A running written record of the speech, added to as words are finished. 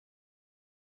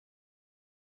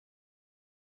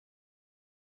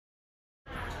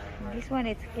This one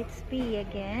it's XP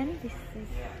again. This is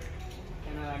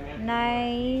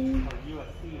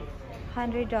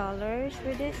 $900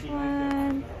 for this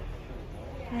one.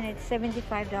 And it's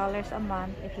 $75 a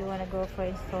month if you want to go for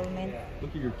installment.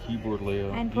 Look at your keyboard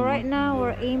layout. And for right now,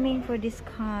 we're aiming for this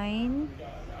kind.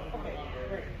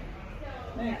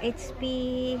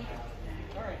 HP.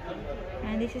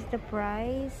 And this is the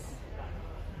price.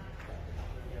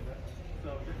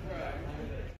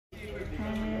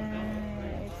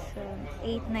 It's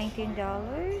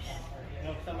 $819.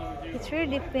 It's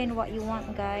really depend what you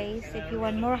want, guys. If you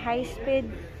want more high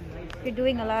speed, if you're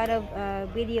doing a lot of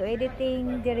video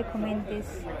editing, they recommend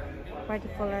this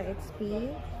particular XP.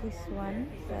 This one,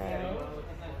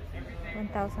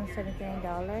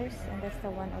 $1,079, and that's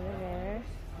the one over there.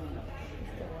 This is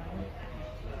the one.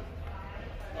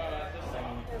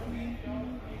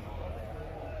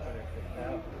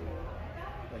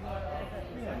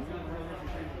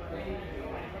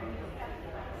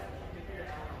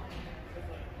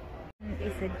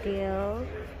 It's a Dell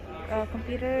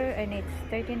computer, and it's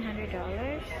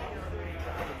 $1,300.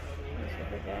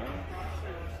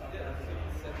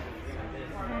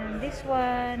 And this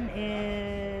one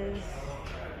is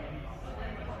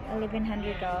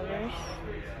 $1,100.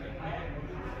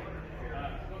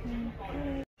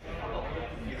 Okay.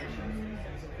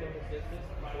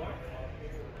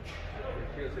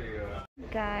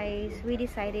 Guys, we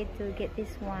decided to get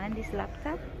this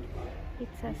laptop.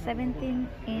 It's a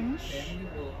 17-inch,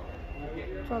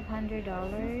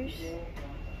 $1,200.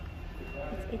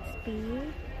 It's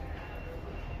HP.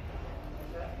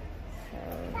 So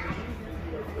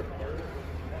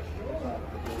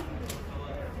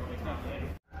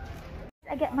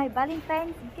I got my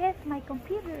Valentine's gift, my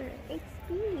computer,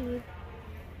 HP.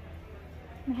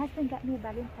 My husband got me a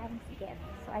Valentine's gift,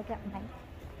 so I got my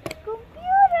computer.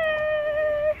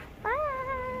 Bye.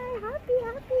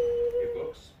 Happy. Hey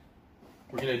folks,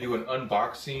 we're going to do an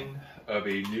unboxing of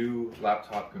a new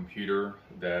laptop computer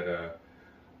that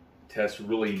Tess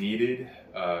really needed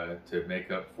to make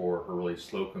up for her really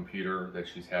slow computer that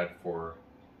she's had for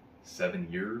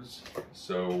 7 years.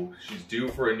 So she's due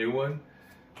for a new one.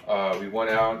 We went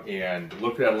out and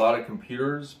looked at a lot of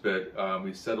computers, but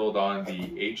we settled on the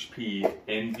HP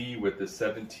Envy with the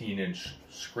 17-inch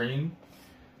screen.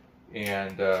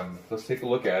 And let's take a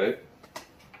look at it.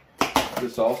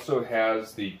 This also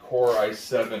has the Core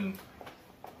i7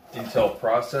 Intel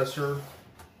processor,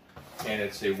 and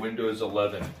it's a Windows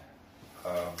 11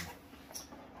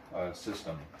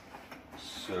 system.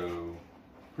 So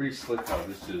pretty slick how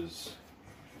this is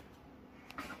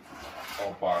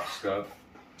all boxed up.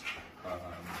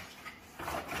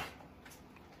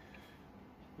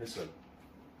 It's a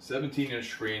 17-inch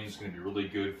screen. Is going to be really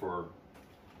good for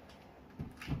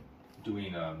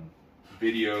doing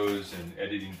videos and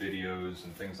editing videos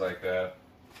and things like that.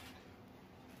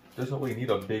 Doesn't really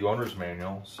need a big owner's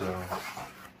manual, so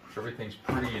everything's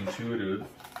pretty intuitive.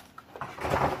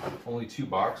 Only 2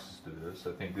 boxes to this.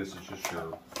 I think this is just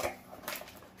your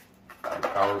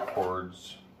power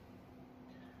cords,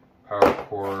 power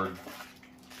cord,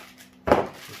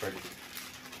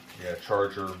 yeah,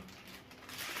 charger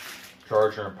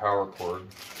and power cord.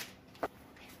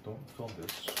 Don't film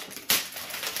this.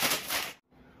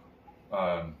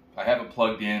 I have it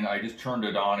plugged in. I just turned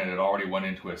it on and it already went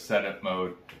into a setup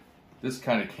mode. This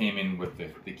kind of came in with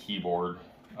the keyboard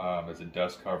as a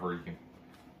dust cover. You can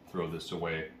throw this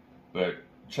away. But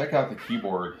check out the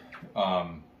keyboard.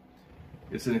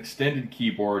 It's an extended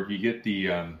keyboard. You get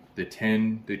the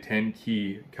 10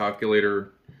 key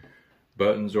calculator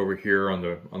buttons over here on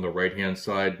the right hand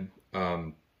side.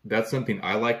 That's something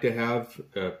I like to have.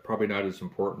 Probably not as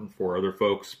important for other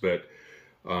folks, but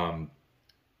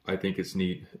I think it's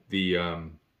neat.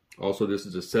 Also, this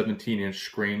is a 17-inch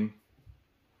screen.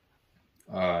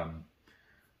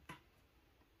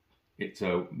 It's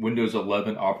a Windows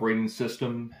 11 operating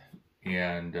system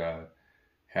and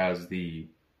has the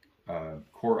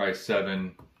Core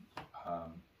i7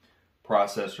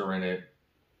 processor in it,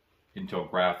 Intel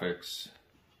graphics.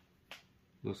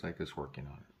 Looks like it's working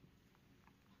on it.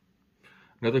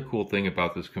 Another cool thing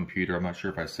about this computer, I'm not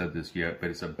sure if I said this yet, but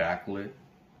it's a backlit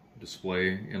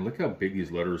display. And look how big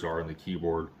these letters are on the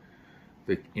keyboard.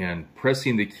 And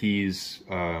pressing the keys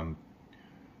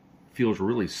feels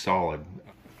really solid.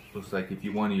 Looks like if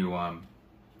you want to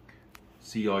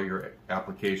see all your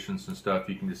applications and stuff,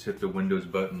 you can just hit the Windows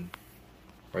button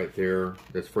right there.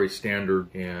 That's very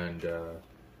standard. And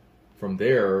from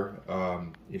there,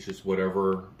 it's just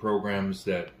whatever programs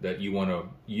that you want to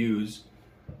use.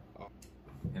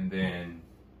 And then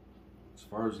as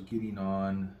far as getting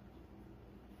on,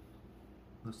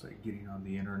 looks like getting on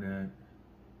the internet,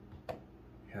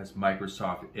 has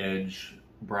Microsoft Edge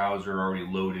browser already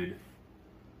loaded.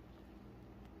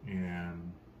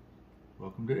 And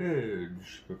welcome to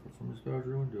Edge, quick performance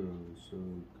browser windows. So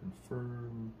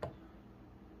confirm.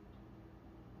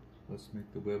 Let's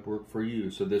make the web work for you.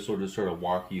 So this will just sort of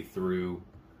walk you through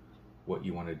what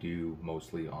you want to do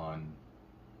mostly on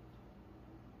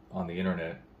the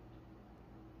internet.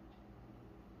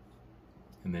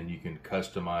 And then you can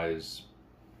customize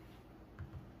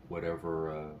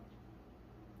whatever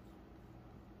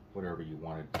you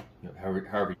wanted, you know,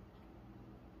 however.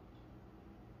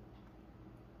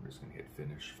 I'm just gonna hit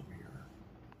finish from here.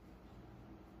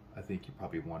 I think you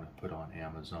probably want to put on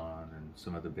Amazon and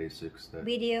some of the basics that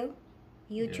Video,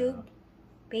 YouTube,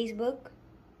 Facebook.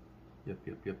 Yep.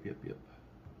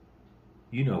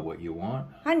 You know what you want.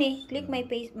 Honey, click my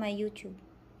YouTube.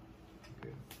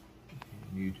 Okay.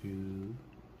 YouTube.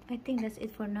 I think that's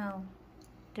it for now.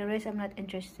 The rest I'm not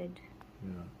interested.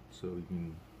 Yeah. So you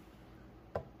can.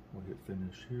 We'll hit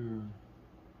finish here.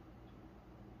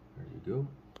 There you go.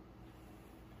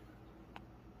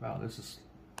 Wow, this is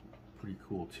pretty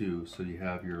cool too. So you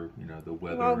have your, you know, the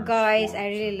weather. Wow, guys, I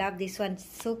sports really love this one. It's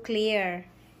so clear.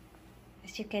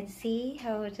 As you can see,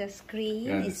 how the screen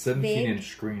is the 17-inch big.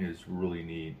 screen is really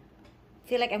neat. I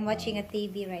feel like I'm watching a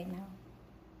TV right now.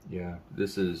 Yeah,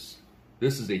 this is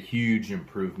a huge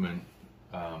improvement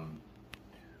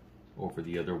over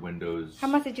the other Windows. How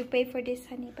much did you pay for this,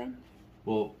 honey bun?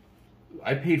 Well,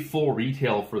 I paid full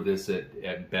retail for this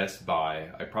at Best Buy.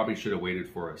 I probably should have waited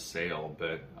for a sale,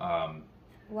 but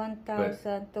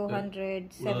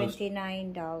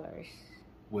 $1,279.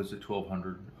 was it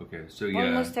 $1,200? Okay, so yeah,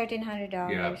 almost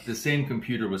 $1,300. Yeah, the same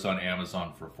computer was on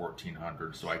Amazon for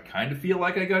 $1,400, so I kind of feel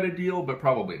like I got a deal, but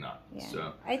probably not. Yeah.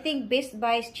 So I think Best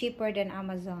Buy is cheaper than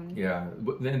Amazon. yeah,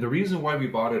 but then the reason why we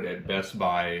bought it at Best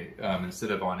Buy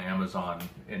instead of on Amazon,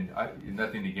 and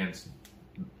nothing against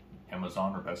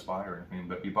Amazon or Best Buy or anything,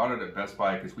 but we bought it at Best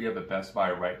Buy because we have a Best Buy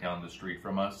right down the street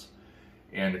from us,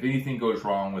 and if anything goes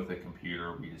wrong with the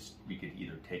computer, we could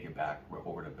either take it back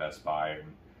over to Best Buy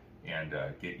and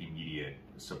get immediate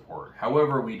support.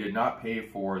 However, we did not pay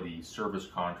for the service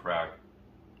contract.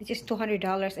 It's just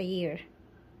 $200 a year.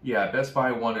 Yeah, Best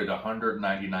Buy wanted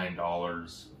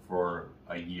 $199 for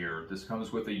a year. This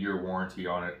comes with a year warranty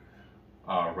on it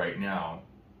right now.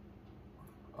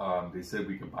 They said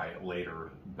we could buy it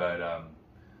later, but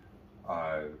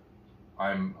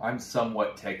I'm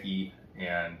somewhat techie,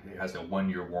 and it has a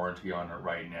 1-year warranty on it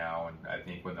right now. And I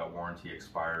think when that warranty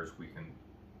expires, we can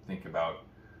think about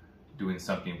doing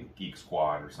something with Geek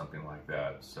Squad or something like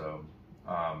that. So,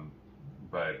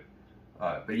 but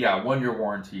yeah, 1-year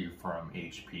warranty from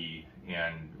HP,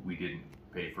 and we didn't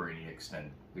pay for any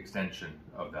extension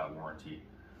of that warranty.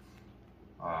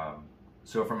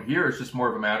 So from here, it's just more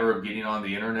of a matter of getting on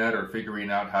the internet or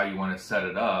figuring out how you want to set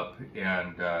it up.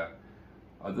 And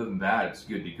other than that, it's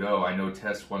good to go. I know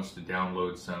Tess wants to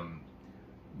download some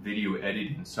video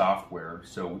editing software,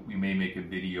 so we may make a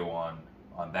video on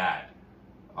that.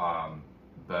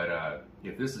 But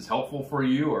if this is helpful for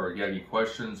you, or you have any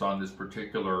questions on this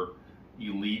particular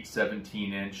Elite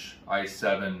 17-inch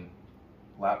i7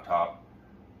 laptop,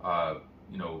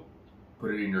 you know,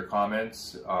 put it in your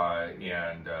comments,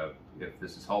 and if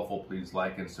this is helpful, please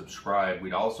like and subscribe.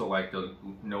 We'd also like to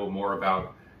know more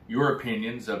about your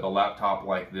opinions of a laptop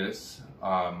like this,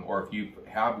 or if you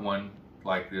have one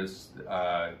like this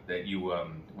that you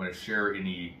want to share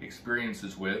any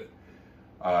experiences with,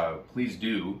 please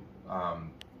do.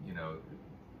 You know,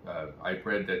 I've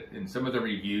read that in some of the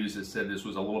reviews it said this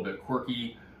was a little bit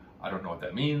quirky. I don't know what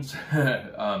that means.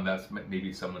 That's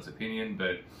maybe someone's opinion,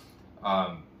 but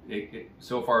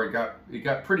so far it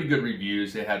got pretty good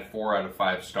reviews. It had 4 out of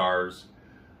 5 stars.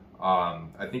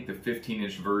 I think the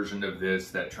 15-inch version of this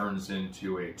that turns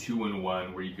into a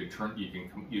 2-in-1, where you can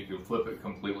flip it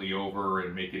completely over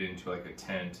and make it into like a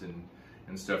tent and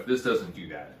stuff. This doesn't do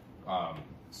that.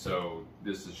 So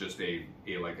this is just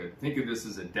think of this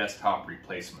as a desktop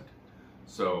replacement.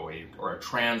 So or a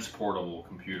transportable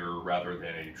computer rather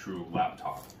than a true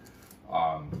laptop.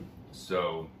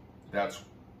 So that's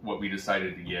what we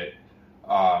decided to get.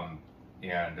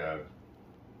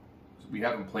 We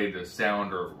haven't played the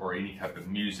sound or any type of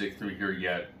music through here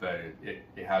yet, but it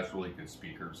has really good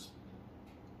speakers.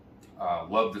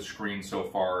 Love the screen so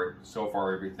far. So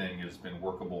far everything has been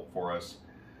workable for us.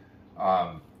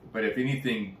 But if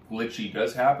anything glitchy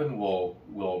does happen, we'll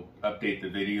update the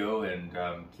video and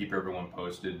keep everyone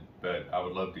posted. But I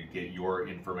would love to get your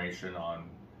information on,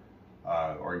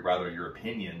 or rather your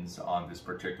opinions on this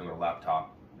particular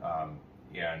laptop,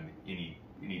 and any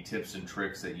tips and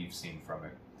tricks that you've seen from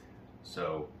it.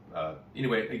 So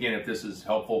anyway, again, if this is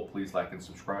helpful, please like and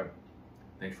subscribe.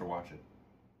 Thanks for watching.